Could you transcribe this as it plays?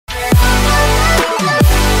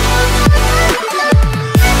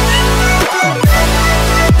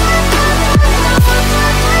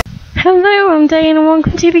day and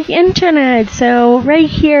welcome to the internet. So right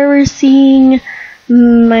here we're seeing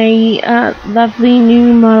my lovely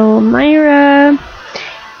new model Myra,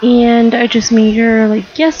 and I just made her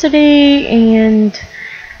like yesterday, and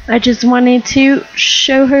I just wanted to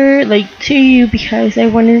show her like to you because I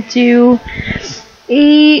wanted to do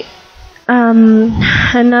a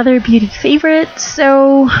another beauty favorite.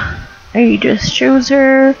 So I just chose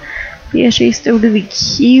her because she's totally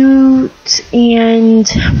cute, and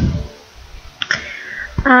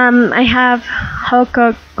I have hot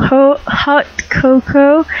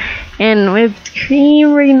cocoa and whipped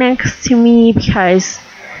cream right next to me because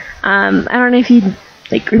I don't know if you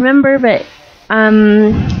like remember, but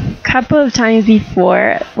couple of times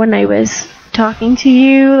before when I was talking to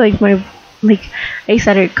you, I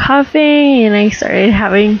started coughing and I started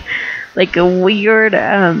having like a weird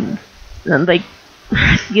like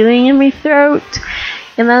feeling in my throat,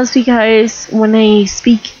 and that's because when I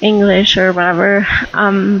speak English or whatever,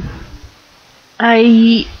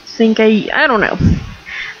 I think I don't know,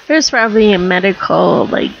 there's probably a medical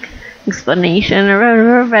like explanation or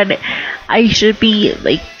whatever, but I should be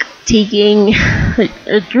like taking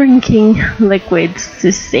drinking liquids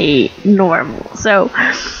to stay normal. So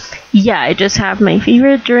yeah, I just have my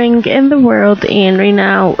favorite drink in the world, and right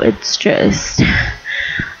now it's just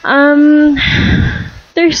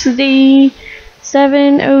Thursday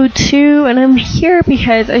 7:02, and I'm here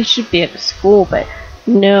because I should be at school, but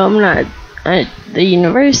no, I'm not at the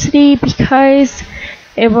university because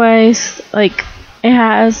it was like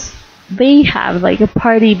they have like a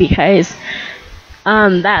party because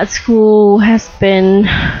that school has been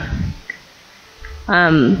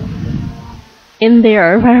in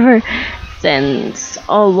there or whatever since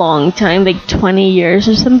a long time, like 20 years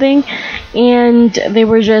or something, and they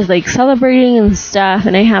were just like celebrating and stuff,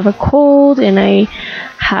 and I have a cold and I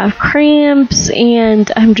have cramps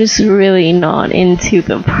and I'm just really not into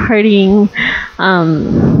the partying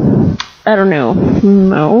I don't know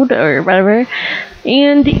mode or whatever.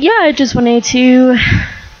 And yeah, I just wanted to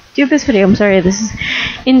do this video. I'm sorry, this is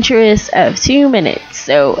interest of 2 minutes,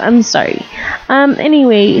 so I'm sorry.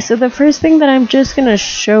 Anyway, so the first thing that I'm just gonna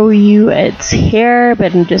show you, it's hair,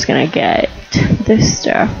 but I'm just gonna get this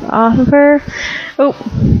stuff off of her. Oh,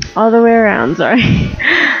 all the way around, sorry.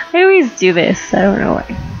 I always do this, I don't know why.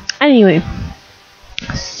 Anyway,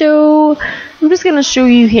 so I'm just gonna show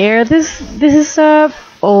you hair. This is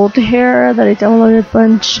old hair that I downloaded a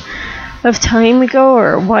bunch of time ago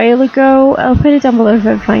or a while ago. I'll put it down below if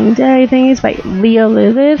I find it. I think it's by Leah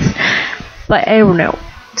Lilith, but I don't know.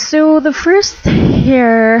 So the first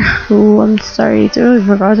hair, oh, I'm sorry, I totally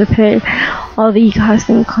forgot to put all the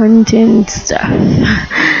custom content stuff.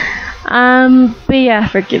 But yeah,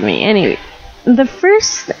 forgive me. Anyway, the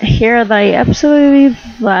first hair that I absolutely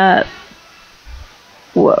love.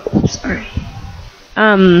 Whoa, sorry.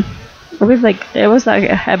 It was like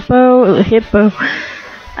a hippo.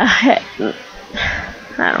 I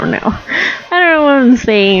don't know what I'm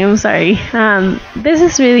saying, I'm sorry. This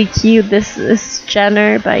is really cute. This is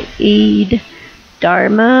Jenner by Aid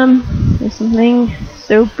Dharma or something.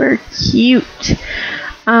 Super cute.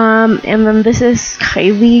 And then this is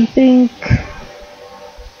Kylie, I think.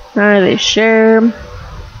 Not really sure.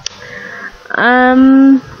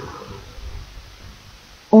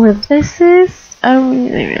 Or this is, I don't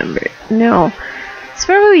really remember. No, it's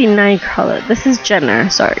probably Nightcrawler. This is Jenner.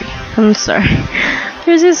 Sorry, I'm sorry.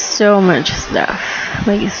 There's just so much stuff,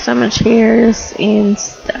 like so much hairs and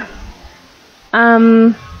stuff.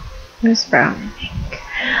 There's brown, I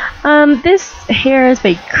think. This hair is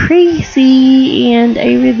by Crazy, and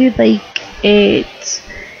I really like it.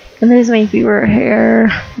 And this is my favorite hair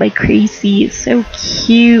by Crazy. It's so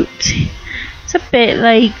cute. It's a bit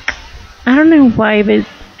like, I don't know why, but it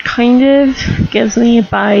kind of gives me a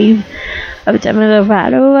vibe of Demi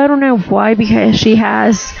Lovato. I don't know why, because she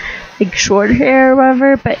has like short hair or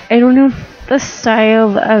whatever, but I don't know the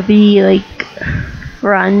style of the like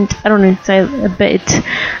front. I don't know style a bit.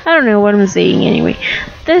 I don't know what I'm saying anyway.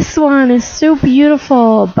 This one is so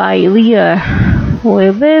beautiful by Leah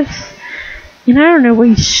Lilith, and I don't know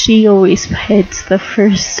why she always puts the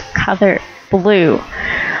first color blue.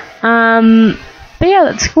 But yeah,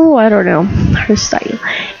 that's cool. I don't know her style.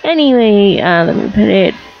 Anyway, let me put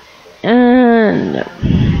it. No,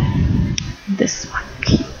 this one.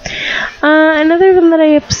 Okay. Another one that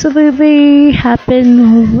I absolutely have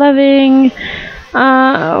been loving.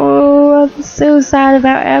 Oh, I'm so sad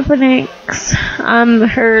about Ebonix.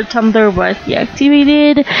 Her Tumblr was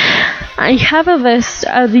deactivated. I have a list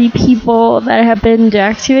of the people that have been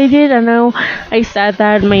deactivated. I know I said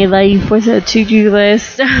that my life was a to-do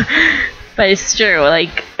list but it's true.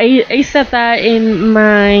 Like I said that in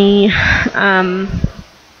my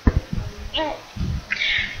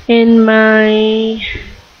in my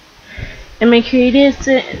creative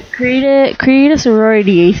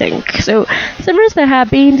sorority, I think. So servers that have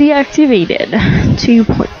been deactivated. 2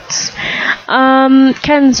 points.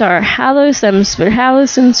 Cancer, Hello Sims, but Hello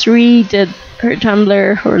Sims redid her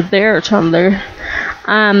Tumblr or their Tumblr.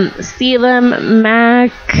 Steelum,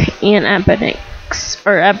 Mac, and Epinix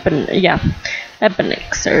or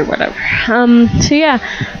whatever. So yeah,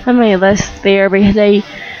 on my list there because I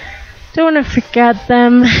don't want to forget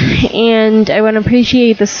them, and I want to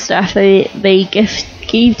appreciate the stuff that they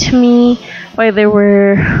gave to me while they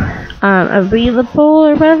were available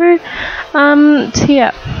or whatever. So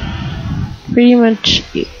yeah, pretty much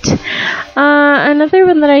it. Another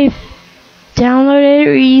one that I downloaded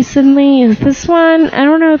recently is this one. I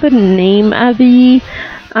don't know the name of the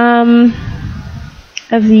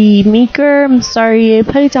maker. I'm sorry. I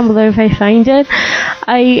put it down below if I find it.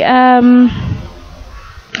 I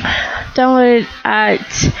downloaded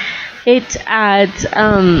it at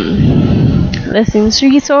the Sims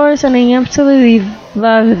resource, and I absolutely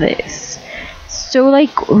love this. So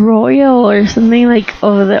like royal or something like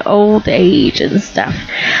of the old age and stuff.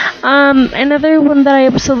 Another one that I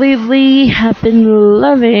absolutely have been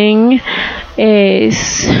loving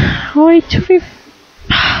is we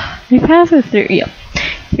passed it through. Yeah,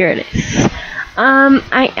 here it is.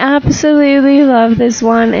 I absolutely love this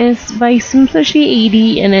one. It's by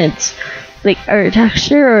Simsushi80, and it's like a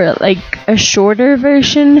texture or like a shorter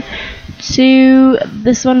version to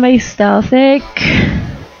this one by Stealthic.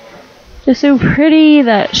 Just so pretty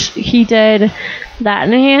that he did that,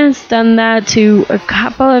 and he has done that to a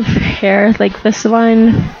couple of hairs like this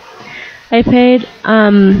one. I paid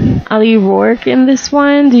Ali Rourke in this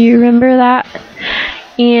one. Do you remember that?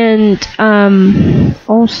 And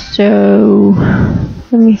also,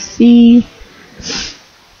 let me see.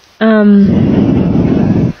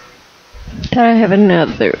 Thought I have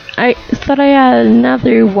another. I thought I had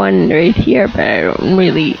another one right here, but I don't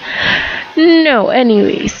really know.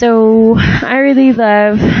 Anyway, so I really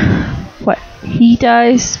love what he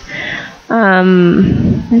does. Let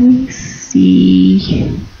me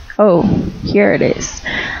see. Oh, here it is.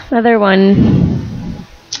 Another one.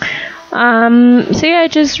 So yeah, I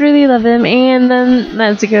just really love them. And then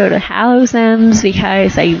let's go to Hello Sims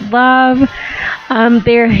because I love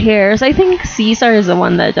their hairs. I think Caesar is the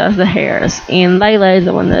one that does the hairs, and Lila is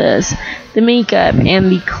the one that does the makeup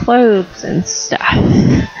and the clothes and stuff.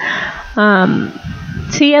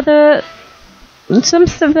 So yeah, some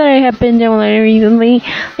stuff that I have been downloading recently,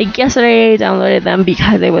 like yesterday I downloaded them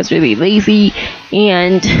because I was really lazy,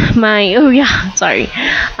 and I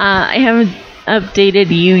haven't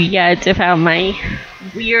updated you yet about my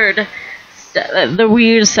the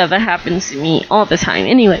weird stuff that happens to me all the time.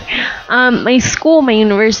 Anyway, my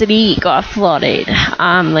university got flooded,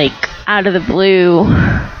 like out of the blue,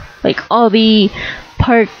 like all the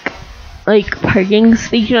parking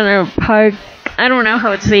station or park. I don't know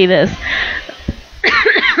how to say this.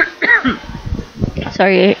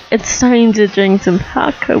 Sorry, it's time to drink some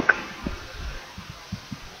hot Coke.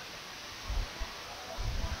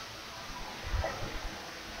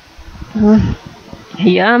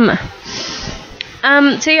 Yum.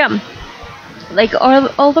 So yeah, like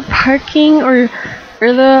all the parking or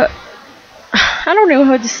the, I don't know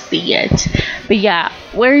how to see it, but yeah,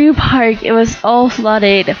 where you park, it was all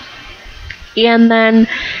flooded. And then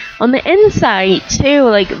on the inside too,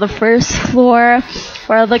 like the first floor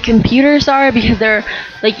where the computers are, because they're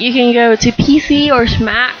like, you can go to PC or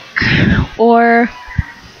Mac, or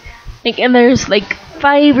like, and there's like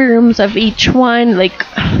 5 rooms of each one, like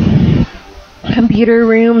computer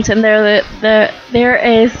rooms, and there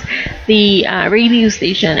is the radio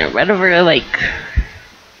station or whatever, like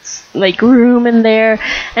room in there,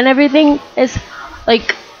 and everything is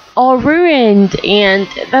like all ruined, and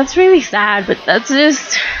that's really sad, but that's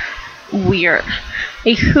just weird.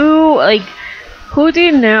 Like who do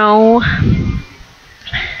you know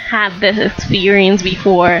had this experience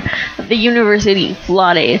before the university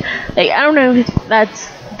flooded? Like, I don't know if that's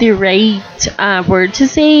the right word to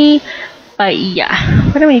say, but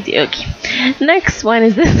yeah, what do we do? Okay, next one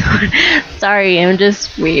is this one. Sorry, I'm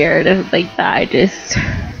just weird like that.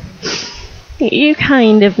 You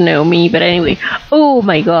kind of know me, but anyway. Oh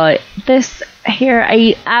my god, this here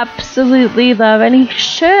I absolutely love, and I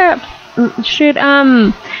should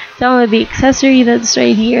download the accessory that's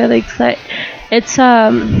right here. Like it's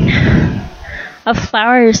a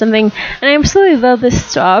flower or something, and I absolutely love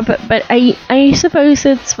this top. But I suppose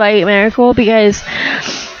it's by Miracle, because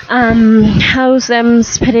house them,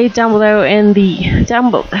 put it down below in the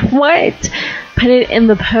put it in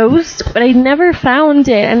the post, but I never found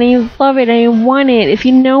it, and I love it, I want it. If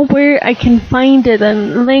you know where I can find it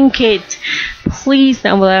and link it, please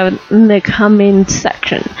down below in the comment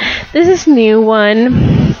section. This is new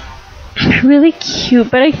one, really cute,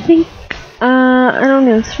 but I think I don't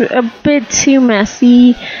know, it's a bit too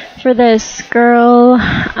messy for this girl.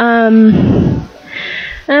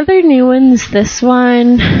 Another new one is this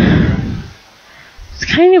one. It's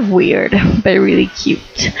kind of weird, but really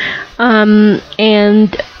cute.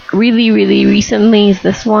 And really recently is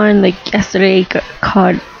this one, like yesterday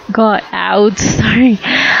got out. Sorry.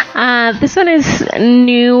 This one is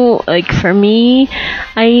new, like for me.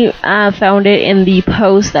 I found it in the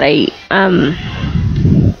post that I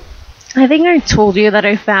think I told you that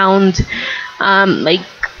I found like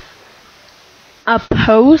a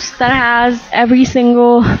post that has every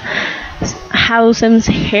single Howsom's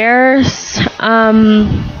hairs, and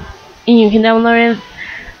you can download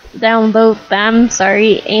them,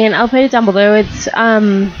 sorry, and I'll put it down below. It's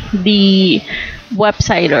the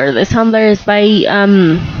website or the Tumblr is by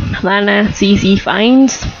Lana CC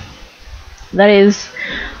Finds. That is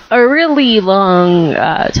a really long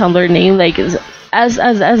Tumblr name, like S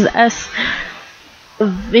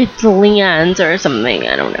Vitalians or something,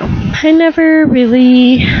 I don't know. I never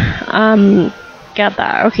really got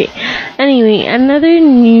that. Okay. Anyway, another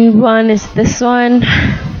new one is this one.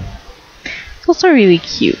 It's also really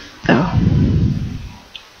cute though.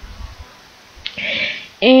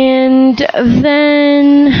 And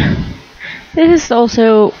then this is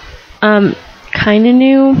also kind of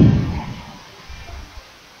new.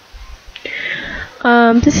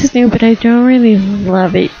 This is new, but I don't really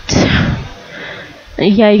love it.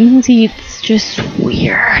 Yeah, you can see it's just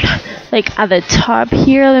weird. Like at the top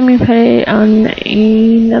here, let me put it on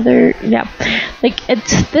another, yeah. Like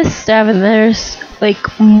it's this stuff and there's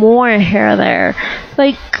like more hair there.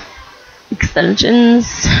 Like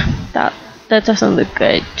extensions. That doesn't look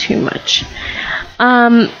good too much.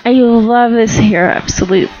 I love this hair,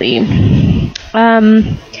 absolutely.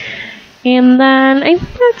 And then I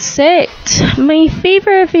think that's it. My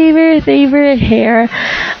favorite hair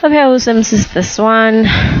of Howsom's is this one.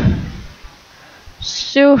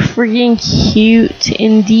 So freaking cute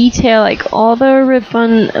in detail, like all the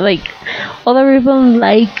ribbon like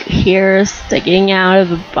hairs sticking out of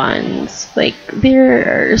the buns. Like they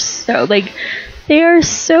are so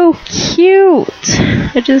cute.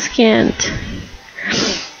 I just can't.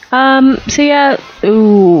 So yeah,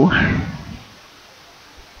 ooh.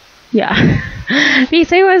 Yeah,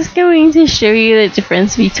 because I was going to show you the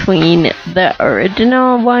difference between the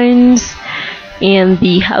original ones and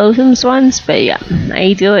the Howsom's ones, but yeah,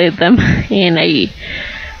 I deleted them, and I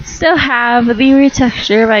still have the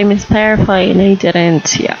retexture by Miss Firefly, and I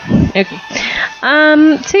didn't, yeah, okay.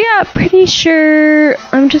 So yeah, pretty sure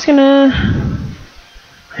I'm just gonna,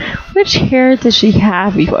 which hair does she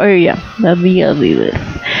have before? Oh yeah, the list.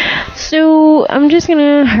 So I'm just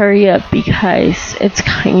gonna hurry up because it's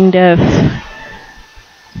kind of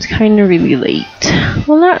really late.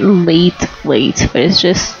 Well, not late, but it's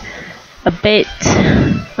just a bit.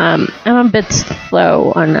 I'm a bit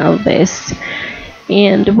slow on all this.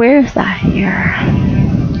 And where's that hair?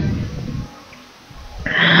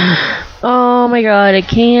 Oh my god, I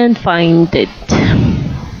can't find it.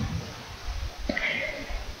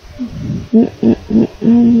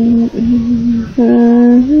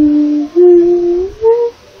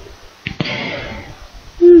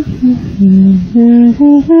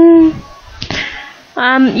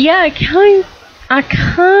 Yeah, I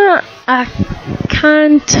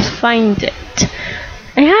can't find it.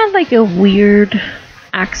 I had like a weird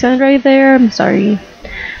accent right there. I'm sorry.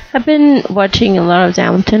 I've been watching a lot of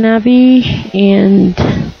Downton Abbey, and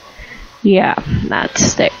yeah, that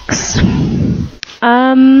sticks.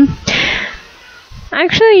 I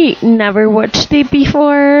actually never watched it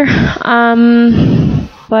before,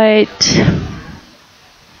 but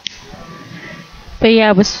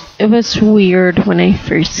yeah, it was weird when I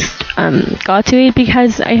first got to it,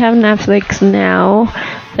 because I have Netflix now,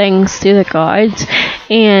 thanks to the gods,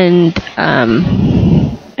 and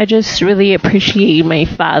I just really appreciate my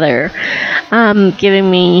father giving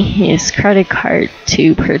me his credit card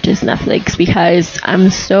to purchase Netflix, because I'm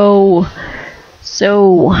so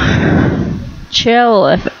chill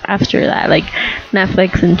after that, like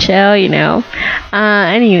Netflix and chill, you know.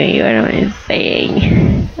 Anyway, what am I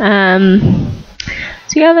saying?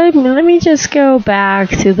 So yeah, let me just go back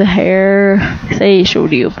to the hair, because I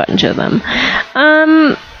showed you a bunch of them.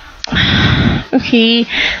 Okay,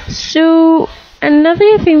 so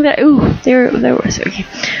another thing that, there was, okay.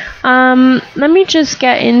 Let me just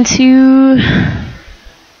get into.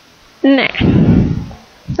 Nah.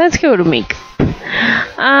 Let's go to makeup.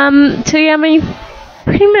 So yeah,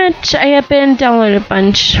 pretty much I have been downloading a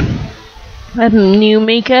bunch of new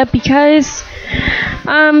makeup because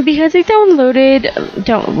I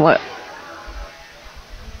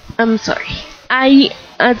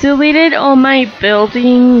deleted all my build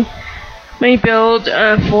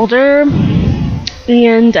folder,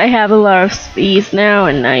 and I have a lot of space now,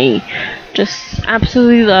 and I just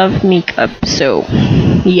absolutely love makeup. So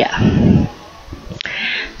yeah.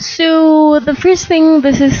 So the first thing,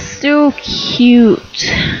 this is so cute,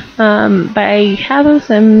 by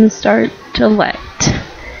HIGHLIGER Tartelette.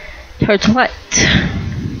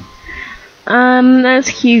 That's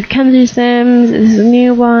cute. Kenzie Sims is a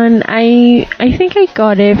new one. I think I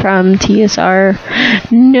got it from TSR.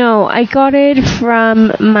 No, I got it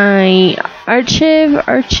from my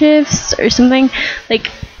archives or something. Like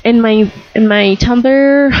in my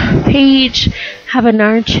Tumblr page, have an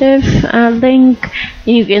archive link,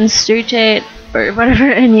 and you can search it or whatever,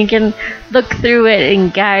 and you can look through it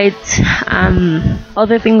and get all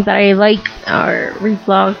the things that I like or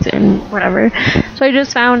reblogged and whatever. So I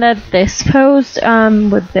just found that this post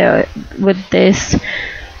with this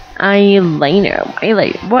eyeshadow,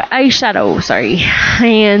 sorry,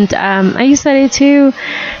 and I decided to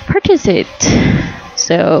purchase it.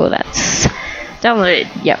 So that's downloaded.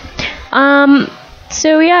 Yep.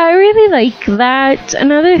 So yeah, I really like that.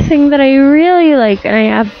 Another thing that I really like, and I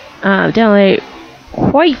have downloaded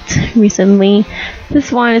quite recently, this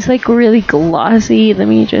one is like really glossy. Let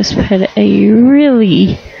me just put a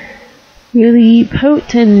really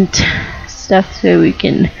potent stuff so we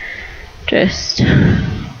can just,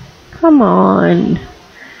 come on,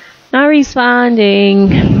 not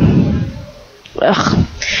responding. Ugh.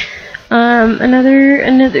 Another.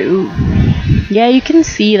 Yeah, you can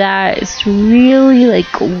see that it's really like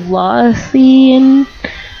glossy and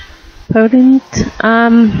potent.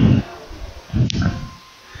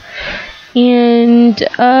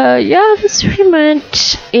 Yeah, that's pretty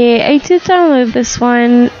much it. I did download this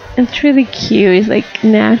one. It's really cute. It's like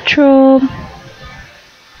natural,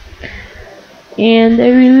 and I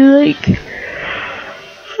really like.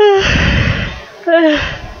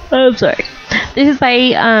 I'm sorry. This is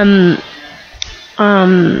by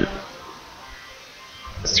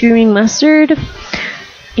Screaming Mustard,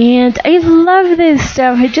 and I love this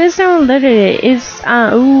stuff. I just downloaded it. It's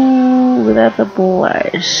without the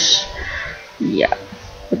blush. Yeah,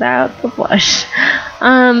 without the blush.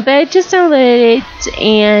 But I just downloaded it,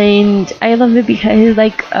 and I love it because it's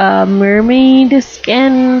like a mermaid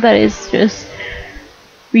skin that is just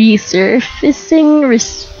resurfacing.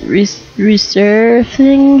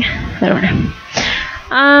 I don't know.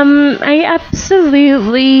 I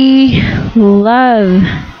absolutely love.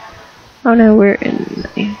 Oh no, we're in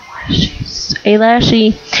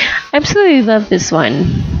eyelashy. I absolutely love this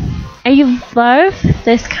one. I love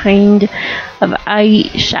this kind of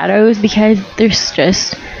eyeshadows because there's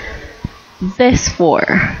just this four,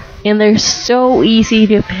 and they're so easy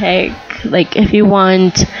to pick. Like if you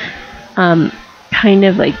want, kind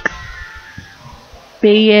of like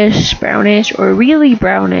beige, brownish, or really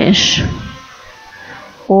brownish,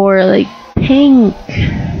 or like pink,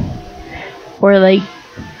 or like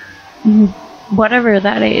whatever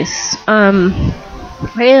that is.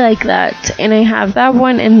 I like that, and I have that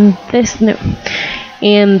one and this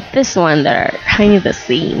one that are kind of the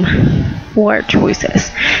same. 4 choices,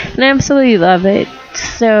 and I absolutely love it.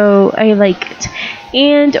 So I like it,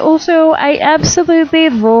 and also I absolutely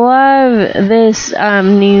love this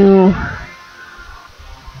new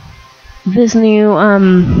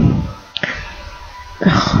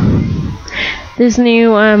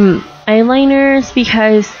eyeliners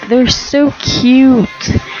because they're so cute,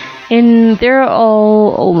 and they're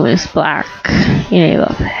all almost black, and I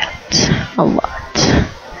love it a lot.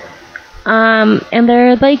 And there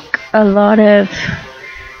are like a lot of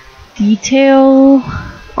detail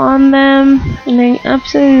on them, and I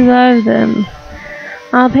absolutely love them.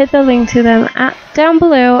 I'll put the link to them down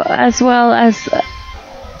below, as well as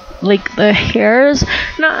like the hairs,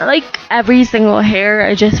 not like every single hair.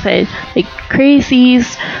 I just put like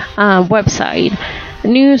Crazy's website,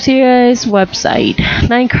 New Series website,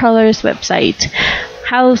 Night Colors website,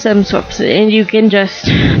 HIGHLIGER's website, and you can just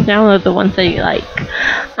download the ones that you like.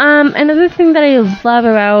 Another thing that I love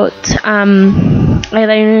about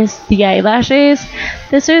eyeliners, the eyelashes,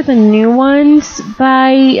 these are the new ones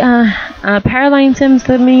by Paraline Sims.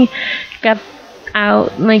 Let me get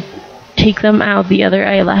out, like take them out the other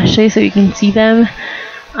eyelashes so you can see them.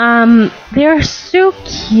 They are so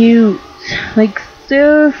cute, like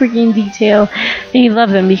so freaking detailed. And I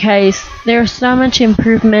love them because there's so much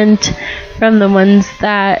improvement from the ones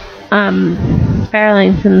that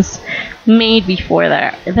Paralympians made before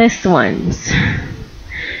that. This ones,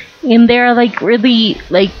 and they're like really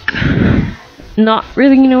like not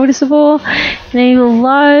really noticeable. And I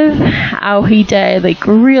love how he did like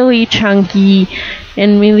really chunky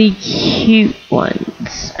and really cute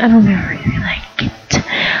ones. I don't know, I really like it.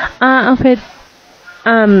 I'll put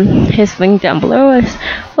his link down below as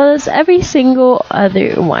well as every single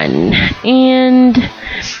other one. And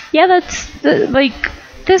yeah, that's like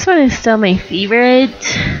this one is still my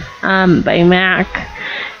favorite by MAC,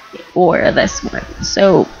 or this one.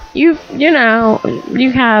 So you know,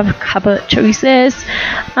 you have a couple of choices.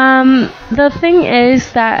 The thing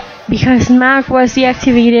is that because MAC was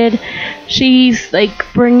deactivated, she's like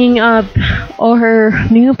bringing up all her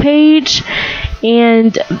new page,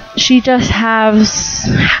 and she just has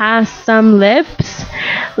some lips,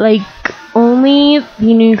 like only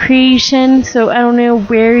the new creation. So I don't know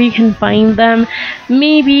where you can find them.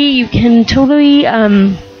 Maybe you can totally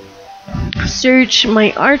search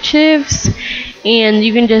my archives, and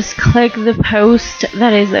you can just click the post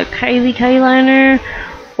that is a Kylie eyeliner,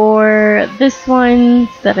 or this one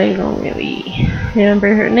that I don't really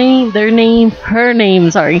remember her name,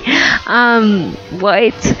 sorry.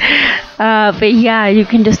 But yeah, you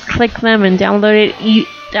can just click them and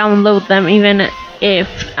download them even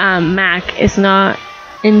if Mac is not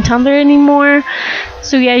in Tumblr anymore.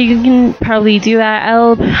 So yeah, you can probably do that.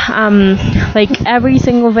 I'll like every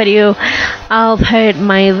single video, I'll put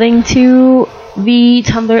my link to my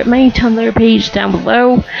Tumblr page down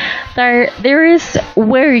below. There is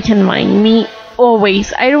where you can find me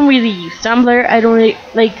always. I don't really use Tumblr. I don't really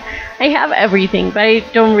like. I have everything, but I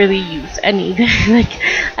don't really use anything. Like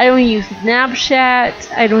I don't use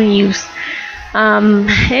Snapchat. I don't use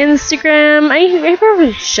Instagram. I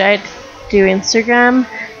probably should do Instagram,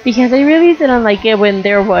 because I really didn't like it when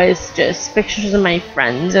there was just pictures of my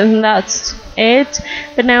friends and that's it.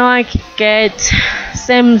 But now I can get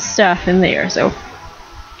some stuff in there, so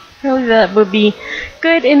probably that would be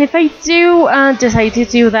good. And if I do decide to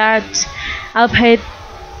do that, I'll put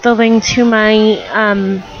the link to my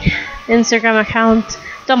Instagram account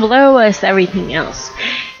down below as everything else.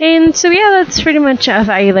 And so yeah, that's pretty much of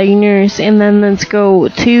eyeliners. And then let's go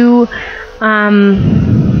to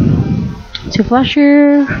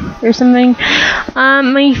blusher or something.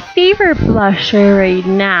 My favorite blusher right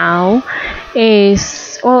now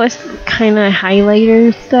is, well, it's kind of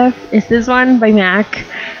highlighter stuff. It's this one by MAC.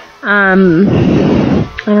 I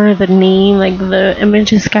don't know the name, like the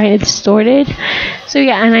image is kind of distorted. So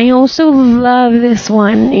yeah, and I also love this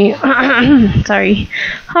one. Sorry,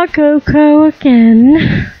 hot cocoa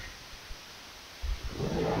again.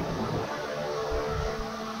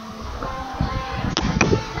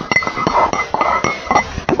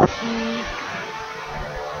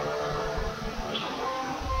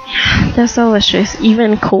 That's delicious,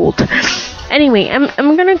 even cold. Anyway, I'm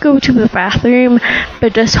gonna go to the bathroom,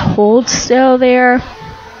 but just hold still there.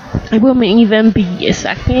 I will even be a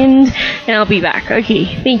second, and I'll be back. Okay,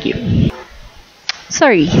 thank you.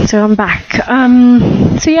 Sorry, so I'm back.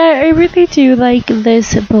 So yeah, I really do like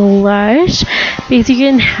this blush because you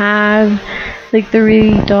can have like the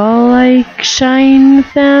really doll-like shine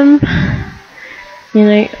with them. And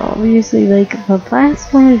I obviously like the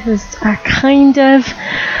last one is just a kind of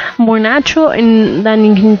more natural, and then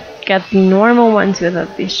you can get the normal ones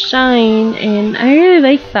without the shine, and I really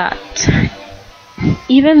like that.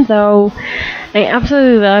 Even though I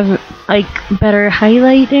absolutely love like better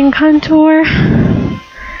highlight and contour,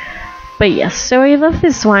 but yes, so I love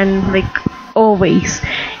this one like always.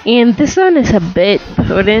 And this one is a bit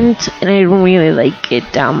potent, and I don't really like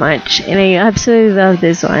it that much, and I absolutely love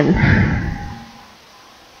this one.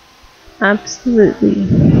 Absolutely.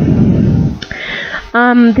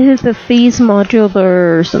 This is the Face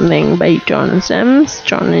Modular or something by John Sims,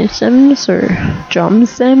 I don't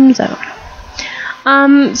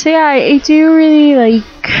know. So yeah, I do really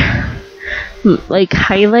like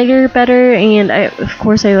highlighter better, and of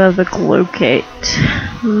course I love the Glow Kit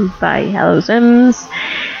by Hello Sims,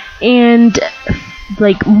 and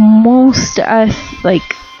like most of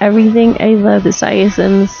like everything, I love the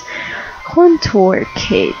Sims contour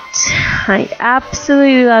kit. I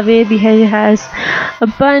absolutely love it because it has a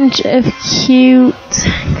bunch of cute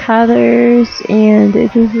colors, and I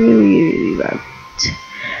just really love it.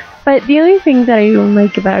 But the only thing that I don't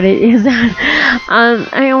like about it is that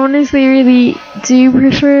I honestly really do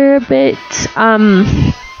prefer a bit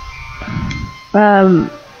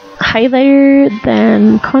highlighter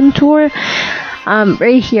than contour.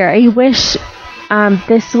 Right here, I wish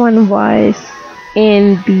this one was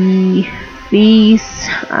in these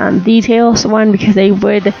details one because I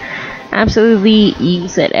would absolutely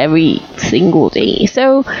use it every single day.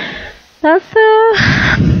 So that's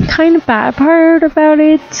the kind of bad part about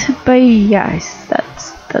it, but yes,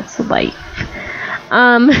 that's life.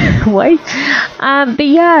 What? But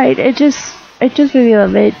yeah, I just really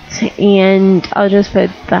love it, and I'll just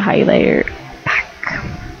put the highlighter back.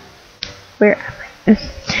 Where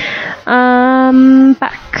am I?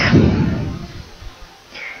 Back.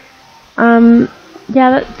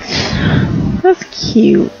 Yeah, that's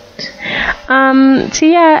cute. So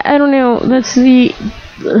yeah, I don't know.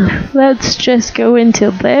 Let's just go into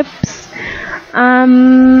lips.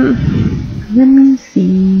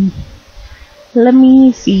 Let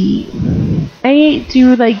me see. I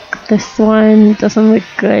do like this one. Doesn't look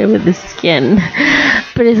good with the skin,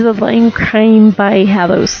 but it's the Lime Crime by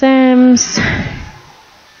Hello Sims.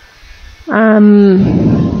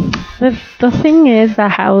 The thing is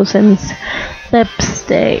that Hello Sims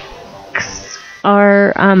lipsticks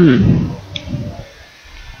are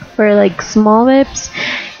for like small lips,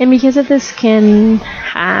 and because of the skin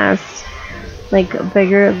has like a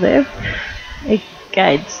bigger lip, it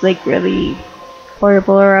gets like really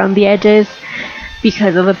horrible around the edges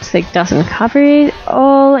because the lipstick doesn't cover it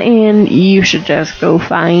all, and you should just go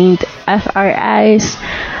find FRS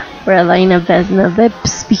for a line of BAZIL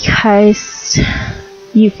lips because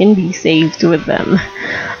you can be saved with them.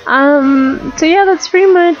 So yeah, that's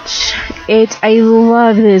pretty much it. I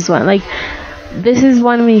love this one. Like, this is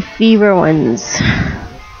one of my favorite ones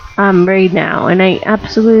right now, and I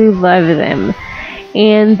absolutely love them.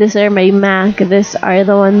 And these are my MAC. These are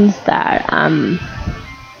the ones that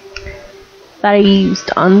I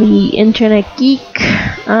used on the Internet Geek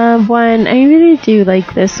one. I really do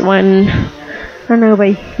like this one. I don't know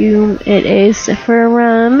by whom it is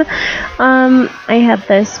from. I had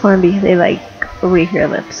this one because I like the way her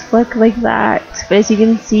lips look like that. But as you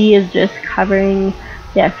can see, it's just covering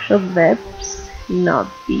the actual lips, not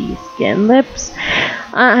the skin lips.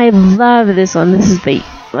 I love this one. This is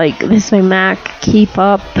this is my MAC Keep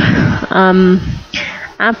Up.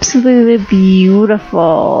 Absolutely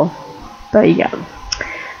beautiful. But yeah,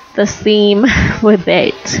 the theme with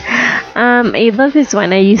it. I love this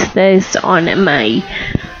one. I use this on my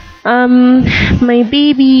my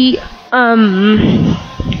baby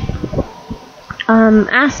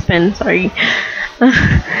Aspen, sorry.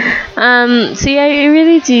 So yeah, I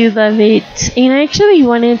really do love it, and I actually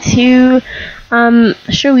wanted to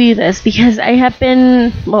show you this because I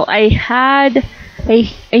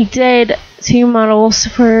did 2 models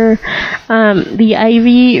for the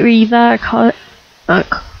Ivy Riva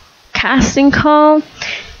casting call,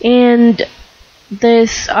 and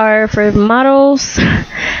these are for models,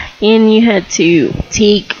 and you had to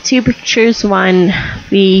take 2 pictures, one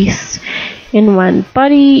face and one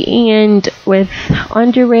body, and with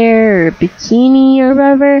underwear or bikini or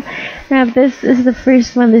whatever. Now this is the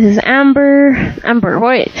first one. This is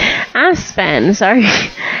Aspen, sorry.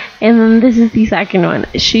 And then this is the second one.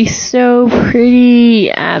 She's so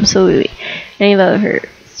pretty, absolutely. And I love her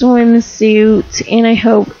swimsuit, and I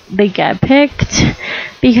hope they get picked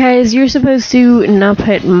because you're supposed to not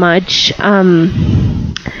put much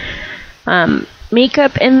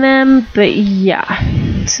makeup in them, but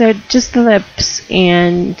yeah, so just the lips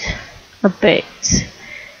and a bit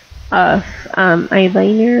of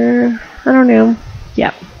eyeliner, I don't know,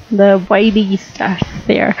 yeah, the whitey stuff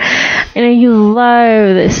there. And I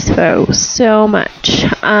love this photo so much.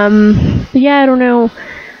 But yeah, I don't know,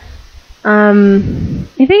 I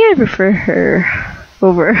think I prefer her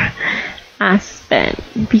over Aspen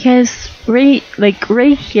because right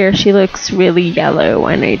here she looks really yellow,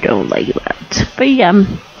 and I don't like that. But yeah,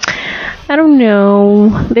 I don't know,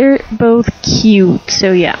 they're both cute.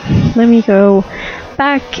 So yeah, let me go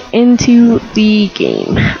back into the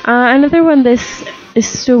game. Another one, this is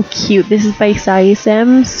so cute. This is by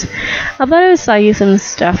Sims. A lot of Sims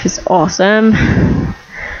stuff is awesome.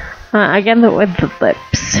 Again, with the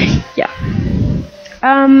lips, yeah.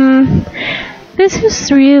 This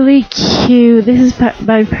is really cute. This is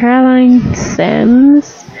by Caroline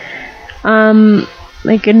Sims.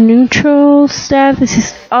 Like a neutral stuff. This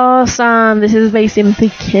is awesome. This is by Simply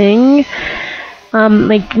King.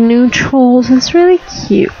 Like neutrals. It's really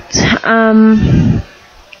cute.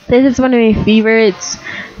 This is one of my favorites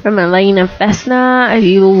from a line of Vesna. I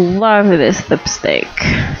love this lipstick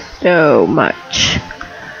so much.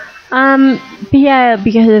 But yeah,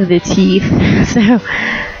 because of the teeth. So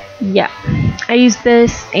yeah, I use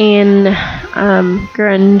this in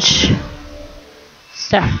grunge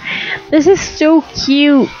stuff. This is so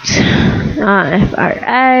cute.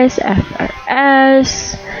 FRS.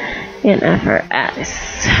 and F for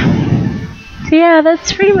S. So yeah,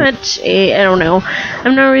 that's pretty much it. I don't know.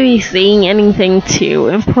 I'm not really saying anything too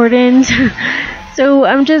important. So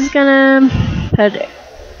I'm just gonna put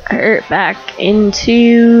her back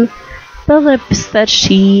into the lips that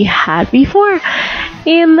she had before.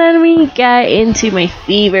 And then we get into my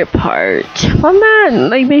favorite part. Well, not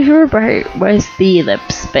like my favorite part was the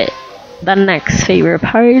lips, but the next favorite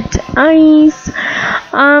part, eyes.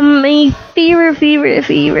 My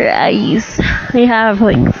favorite eyes. I have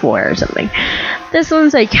like 4 or something. This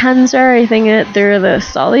one's like Cancer. I think that they're the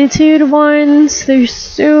Solitude ones. They're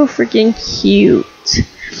so freaking cute.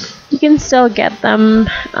 You can still get them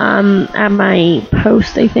at my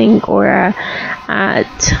post, I think, or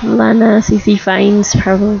at Lana CC Finds,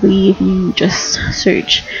 probably, if you just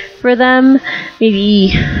search for them.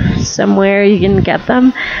 Maybe somewhere you can get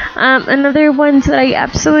them. Another ones that I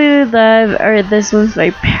absolutely love are this one's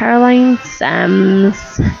by Caroline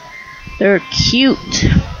Sams. They're cute.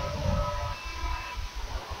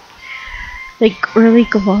 Like really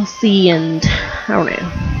glossy and I don't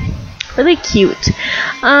know. Really cute.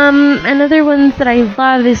 Another one that I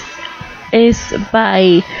love is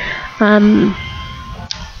by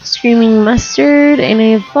Screaming Mustard, and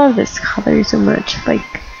I love this color so much, like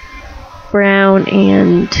brown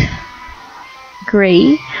and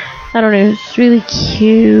gray. I don't know, it's really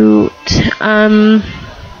cute. And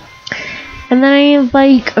then I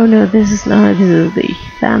like, oh no, this is the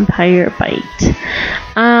Vampire Bite.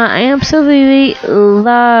 I absolutely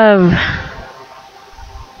love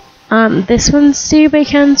this one's too by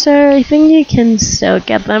Cancer. I think you can still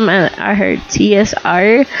get them at her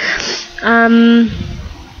TSR.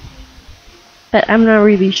 But I'm not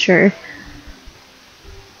really sure.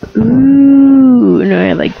 Ooh, no,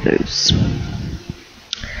 I like those.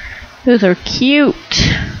 Those are cute.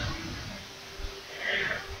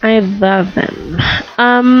 I love them.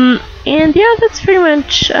 And yeah, that's pretty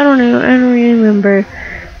much, I don't know, I don't really remember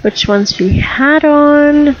which ones we had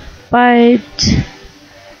on, but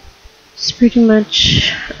it's pretty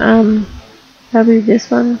much probably this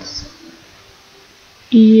one's.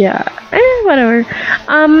 Yeah, whatever.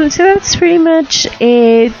 So that's pretty much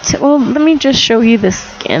it. Well, let me just show you the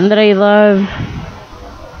skin that I love.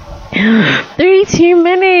 32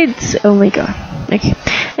 minutes! Oh my god. Okay.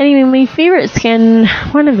 Anyway, my favorite skin,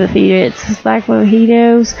 one of the favorites, is Black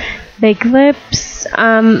Mojitos, Big Lips,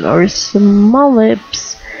 or Small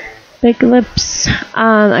Lips. Big Lips.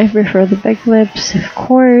 I prefer the Big Lips, of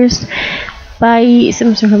course. By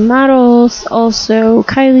some sort of models. Also,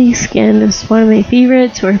 Kylie Skin is one of my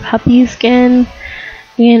favorites, or Puppy Skin.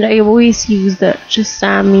 And I always use the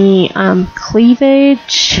Jasami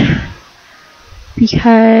cleavage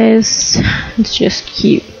because it's just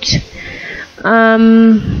cute. Let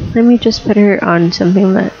me just put her on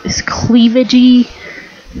something that is cleavagey.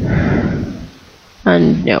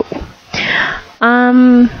 No.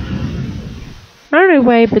 I don't know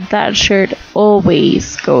why, but that shirt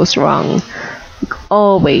always goes wrong. Like,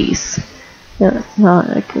 always. No, that's not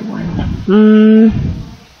a good one.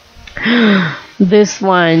 This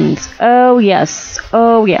one's. Oh, yes.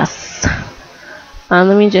 Oh, yes.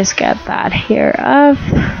 Let me just get that hair up.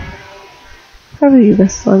 Probably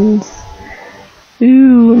this one's.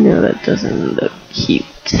 Ooh, no, that doesn't look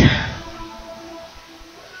cute.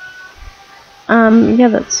 Yeah,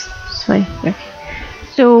 that's fine. Okay.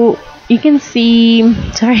 So, you can see,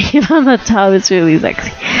 sorry, on the top it's really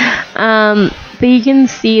sexy. But you can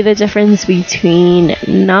see the difference between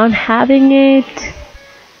not having it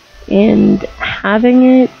and having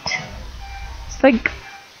it. It's like,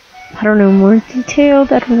 I don't know, more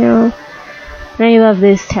detailed, I don't know. And I love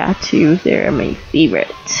this tattoo, they're my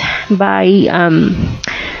favorite. By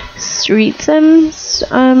Street Sims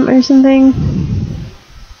or something.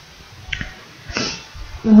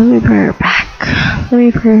 Let me put her back.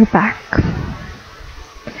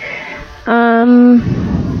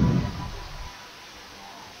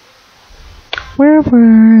 Where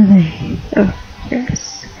were they? Oh,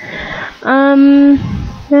 yes.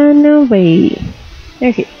 No, wait.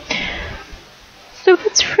 Okay. So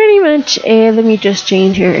that's pretty much it. Let me just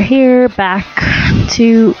change her hair back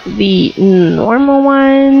to the normal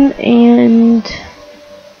one, and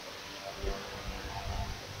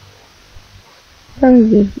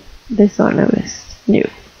probably this one was new.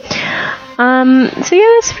 So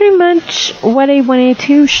yeah, that's pretty much what I wanted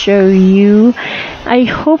to show you. I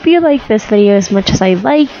hope you like this video as much as I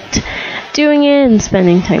liked doing it and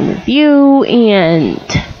spending time with you and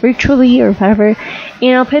virtually or whatever.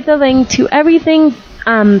 And I'll put the link to everything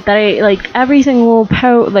that I like, every single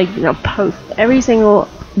every single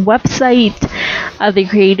website other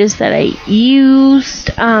creators that I used,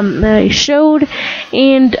 that I showed,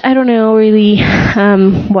 and I don't know really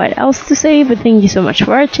what else to say, but thank you so much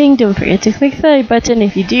for watching. Don't forget to click the like button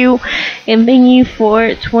if you do, and thank you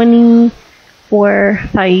for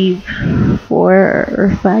 5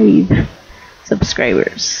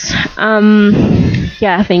 subscribers.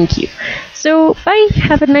 Yeah, thank you. So bye,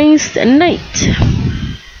 have a nice night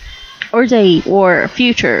or day or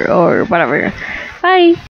future or whatever.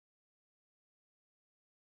 Bye.